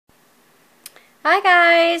Hi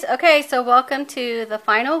guys! Okay, so welcome to the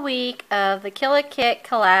final week of the Kill a Kit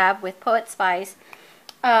collab with Poetspice.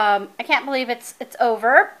 I can't believe it's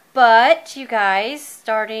over, but you guys,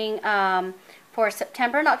 starting for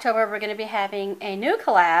September and October, we're going to be having a new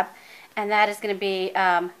collab, and that is going to be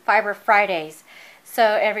Fiber Fridays.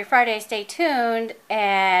 So every Friday, stay tuned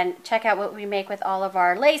and check out what we make with all of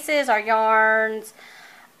our laces, our yarns,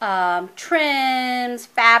 trims,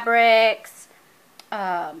 fabrics,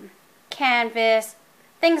 canvas,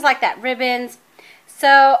 things like that, ribbons.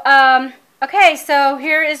 So, okay, so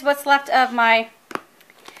here is what's left of my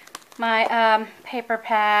paper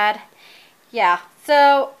pad. Yeah,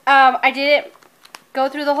 so I didn't go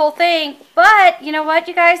through the whole thing, but you know what,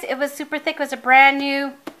 you guys, it was super thick. It was a brand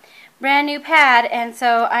new pad, and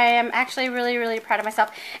so I am actually really proud of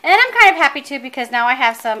myself, and I'm kind of happy too, because now I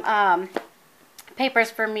have some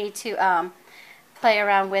papers for me to play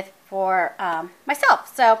around with for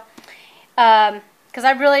myself. So because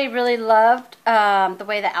I really loved the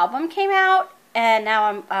way the album came out, and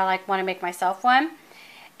now I like want to make myself one.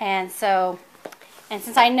 And so, and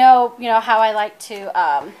since I know how I like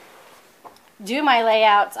to do my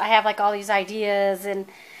layouts, I have like all these ideas,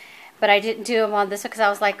 but I didn't do them on this one because I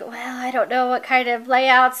was like, well, I don't know what kind of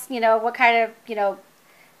layouts, what kind of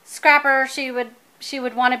scrapper she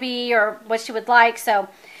would want to be, or what she would like. So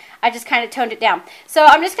I just kind of toned it down. So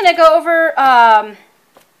I'm just gonna go over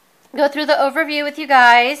go through the overview with you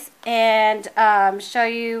guys and show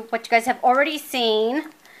you what you guys have already seen.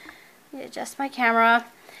 Let me adjust my camera.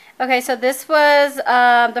 Okay, so this was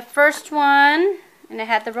the first one, and it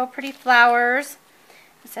had the real pretty flowers.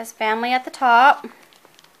 It says family at the top.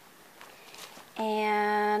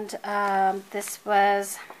 And this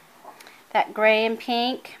was that gray and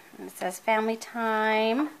pink. And it says family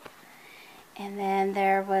time. And then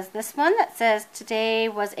there was this one that says today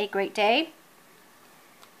was a great day.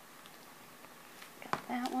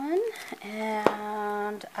 That one,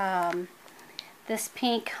 and this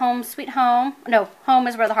pink home sweet home. No, home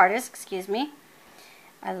is where the heart is. Excuse me.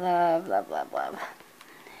 I love.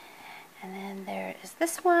 And then there is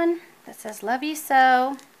this one that says love you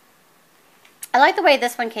so. I like the way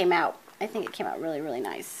this one came out. I think it came out really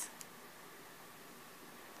nice.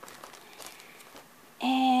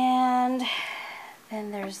 And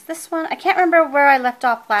then there's this one. I can't remember where I left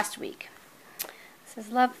off last week. It says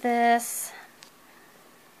love this.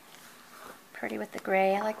 Pretty with the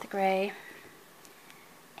gray. I like the gray.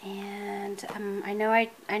 And I know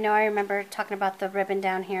I remember talking about the ribbon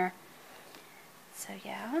down here. So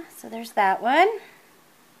yeah, so there's that one.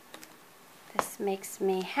 This makes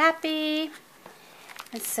me happy.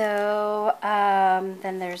 And so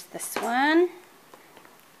then there's this one.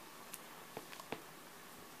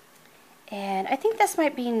 And I think this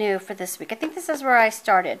might be new for this week. I think this is where I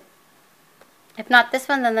started. If not this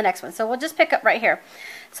one, then the next one. So we'll just pick up right here.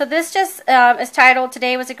 So this just is titled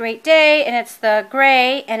Today Was a Great Day, and it's the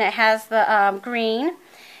gray, and it has the green.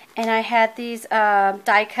 And I had these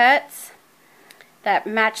die cuts that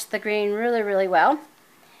matched the green really well.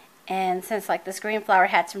 And since like this green flower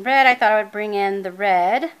had some red, I thought I would bring in the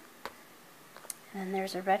red. And then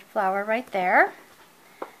there's a red flower right there.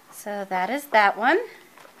 So that is that one.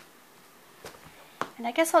 And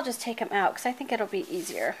I guess I'll just take them out because I think it'll be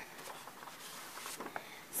easier.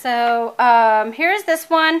 So here's this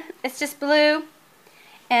one. It's just blue,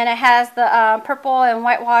 and it has the purple and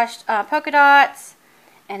whitewashed polka dots,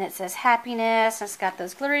 and it says happiness. It's got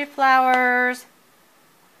those glittery flowers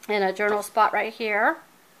and a journal spot right here.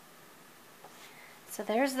 So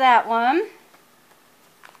there's that one.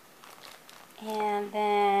 And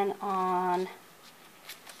then on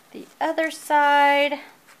the other side,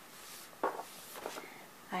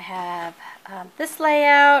 I have this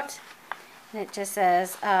layout. And it just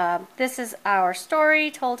says, this is our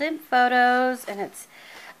story told in photos, and it's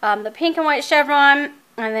the pink and white chevron,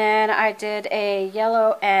 and then I did a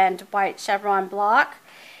yellow and white chevron block,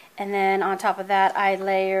 and then on top of that I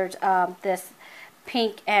layered this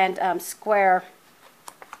pink and square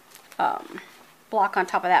block on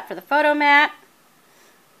top of that for the photo mat,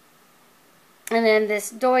 and then this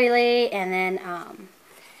doily, and then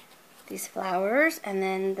these flowers, and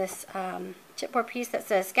then this chipboard piece that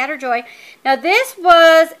says Scatter Joy. Now this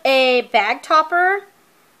was a bag topper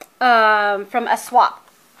from a swap,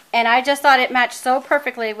 and I just thought it matched so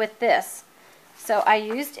perfectly with this, so I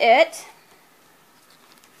used it.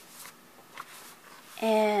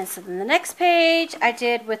 And so then the next page I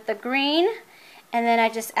did with the green, and then I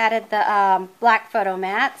just added the black photo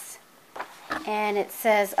mats, and it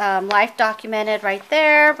says life documented right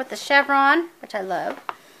there with the chevron, which I love.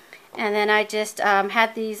 And then I just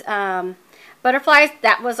had these butterflies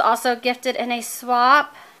that was also gifted in a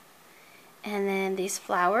swap. And then these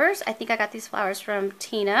flowers. I think I got these flowers from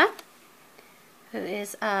Tina, who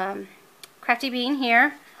is Crafty Bean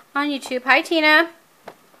here on YouTube. Hi, Tina.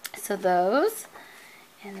 So those.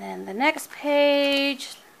 And then the next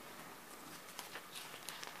page.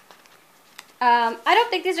 I don't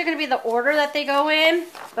think these are going to be the order that they go in,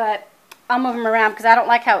 but I'll move them around because I don't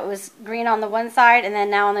like how it was green on the one side and then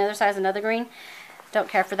now on the other side is another green. Don't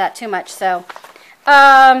care for that too much. So,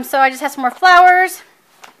 so I just have some more flowers.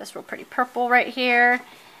 This real pretty purple right here.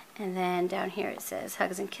 And then down here it says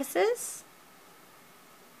Hugs and Kisses.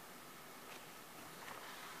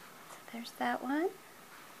 So there's that one.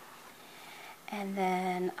 And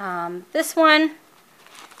then this one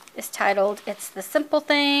is titled It's the Simple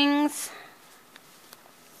Things.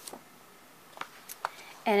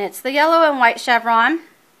 And it's the yellow and white chevron.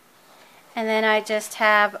 And then I just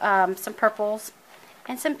have some purples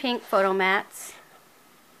and some pink photo mats.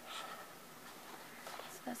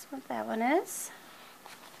 So that's what that one is.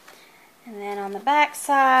 And then on the back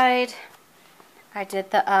side, I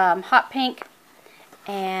did the hot pink.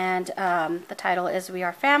 And the title is We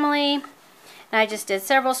Are Family. And I just did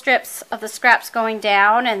several strips of the scraps going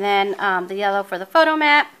down. And then the yellow for the photo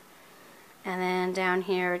mat. And then down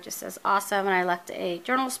here it just says awesome, and I left a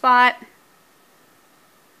journal spot.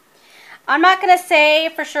 I'm not going to say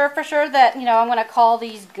for sure that, you know, I'm going to call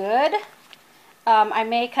these good. I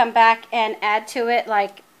may come back and add to it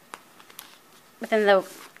like within the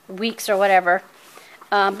weeks or whatever.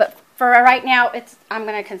 But for right now, I'm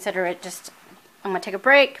going to consider it just, I'm going to take a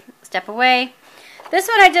break, step away. This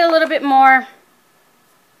one I did a little bit more,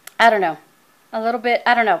 I don't know.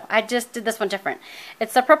 I just did this one different.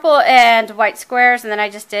 It's the purple and white squares, and then I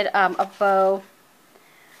just did a bow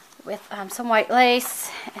with some white lace,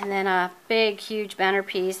 and then a big, huge banner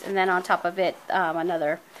piece, and then on top of it,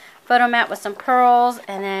 another photo mat with some pearls,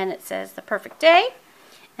 and then it says The Perfect Day,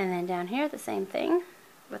 and then down here, the same thing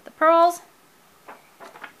with the pearls.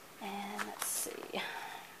 And let's see.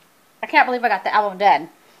 I can't believe I got the album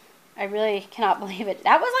done. I really cannot believe it.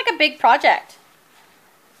 That was like a big project.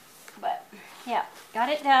 But yeah, got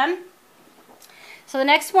it done. So the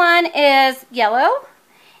next one is yellow,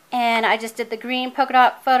 and I just did the green polka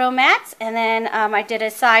dot photo mats, and then I did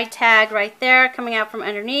a side tag right there coming out from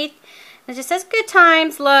underneath. It just says Good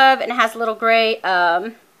Times, Love, and it has a little gray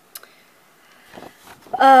flat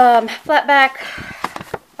back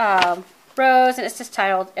rose, and it's just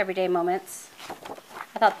titled Everyday Moments.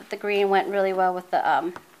 I thought that the green went really well with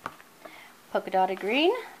the polka dotted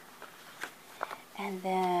green. And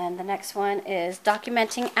then the next one is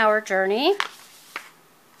Documenting Our Journey.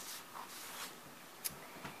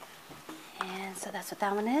 And so that's what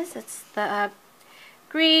that one is. It's the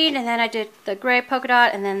green, and then I did the gray polka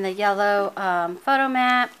dot, and then the yellow photo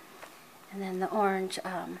mat, and then the orange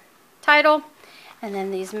title, and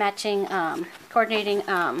then these matching, coordinating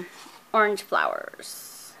orange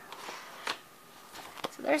flowers.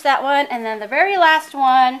 So there's that one, and then the very last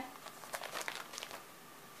one.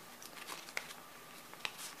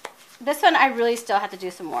 This one I really still have to do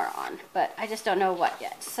some more on, but I just don't know what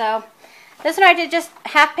yet. So this one I did just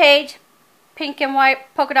half page, pink and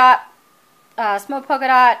white polka dot, smoke polka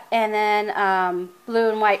dot, and then blue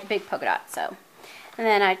and white big polka dot. So, and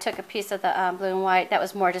then I took a piece of the blue and white that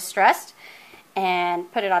was more distressed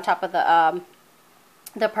and put it on top of the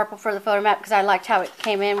purple for the photo mat because I liked how it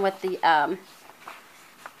came in with the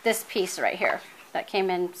this piece right here that came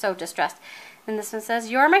in so distressed. And this one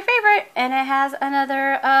says, You're My Favorite, and it has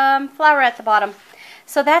another flower at the bottom.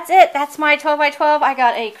 So that's it. That's my 12 by 12. I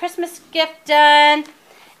got a Christmas gift done,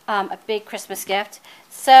 a big Christmas gift.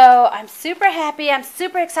 So I'm super happy. I'm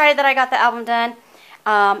super excited that I got the album done.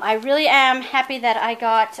 I really am happy that I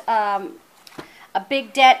got a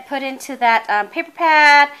big dent put into that paper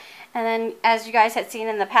pad. And then, as you guys had seen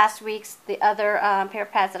in the past weeks, the other paper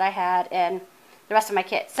pads that I had and the rest of my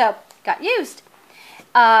kit. So, got used.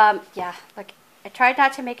 Yeah, like I tried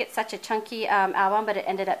not to make it such a chunky album, but it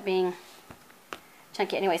ended up being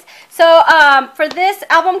chunky anyways. So for this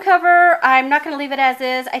album cover, I'm not going to leave it as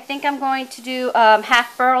is. I think I'm going to do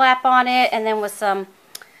half burlap on it, and then with some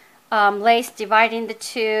lace dividing the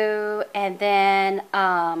two, and then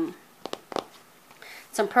some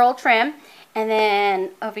pearl trim. And then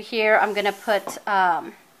over here, I'm going to put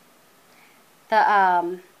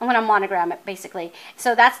I'm going to monogram it basically.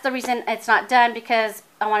 So that's the reason it's not done, because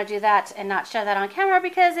I want to do that and not show that on camera,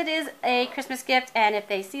 because it is a Christmas gift, and if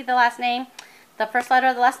they see the last name, the first letter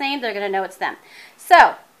of the last name, they're going to know it's them.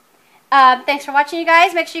 So thanks for watching, you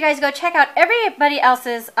guys. Make sure you guys go check out everybody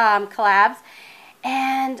else's collabs,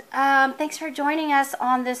 and thanks for joining us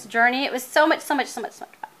on this journey. It was so much fun,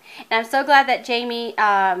 and I'm so glad that Jamie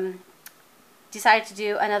decided to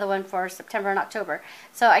do another one for September and October.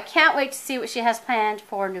 So I can't wait to see what she has planned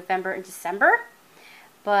for November and December.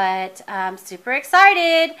 But I'm super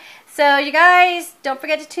excited. So you guys, don't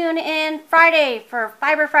forget to tune in Friday for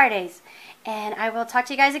Fiber Fridays. And I will talk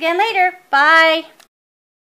to you guys again later. Bye.